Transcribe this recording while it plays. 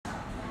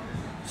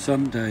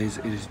Some days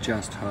it is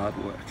just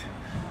hard work.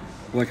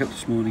 Woke up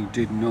this morning,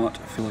 did not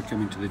feel like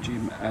coming to the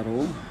gym at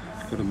all.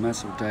 Got a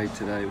massive day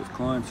today with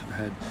clients. I've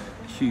had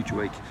a huge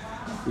week,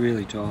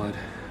 really tired.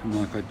 I'm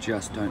like, I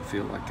just don't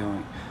feel like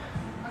going.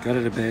 Got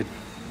out of bed.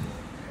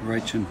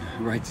 Rachel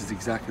is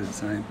exactly the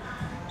same.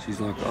 She's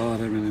like, oh, I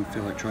don't really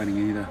feel like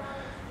training either.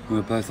 And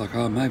we're both like,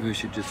 oh, maybe we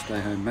should just stay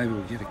home. Maybe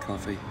we'll get a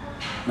coffee.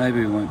 Maybe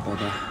we won't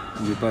bother.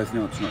 And we both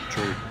know it's not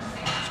true.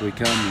 So we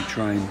come and we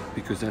train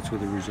because that's where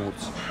the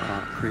results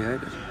are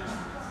created.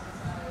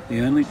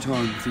 The only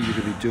time for you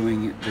to be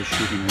doing the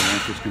shit in your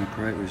life that's going to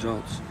create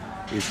results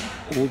is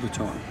all the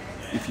time.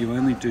 If you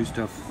only do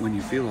stuff when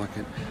you feel like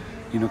it,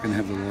 you're not going to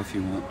have the life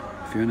you want.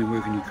 If you only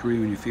work on your career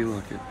when you feel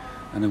like it,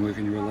 and then work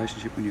on your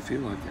relationship when you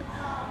feel like it,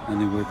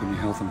 and then work on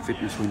your health and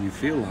fitness when you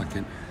feel like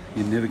it,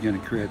 you're never going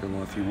to create the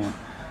life you want.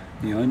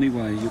 The only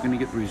way you're going to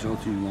get the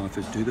results in your life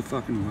is do the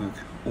fucking work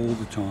all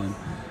the time,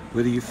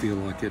 whether you feel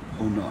like it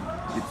or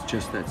not. It's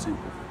just that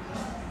simple.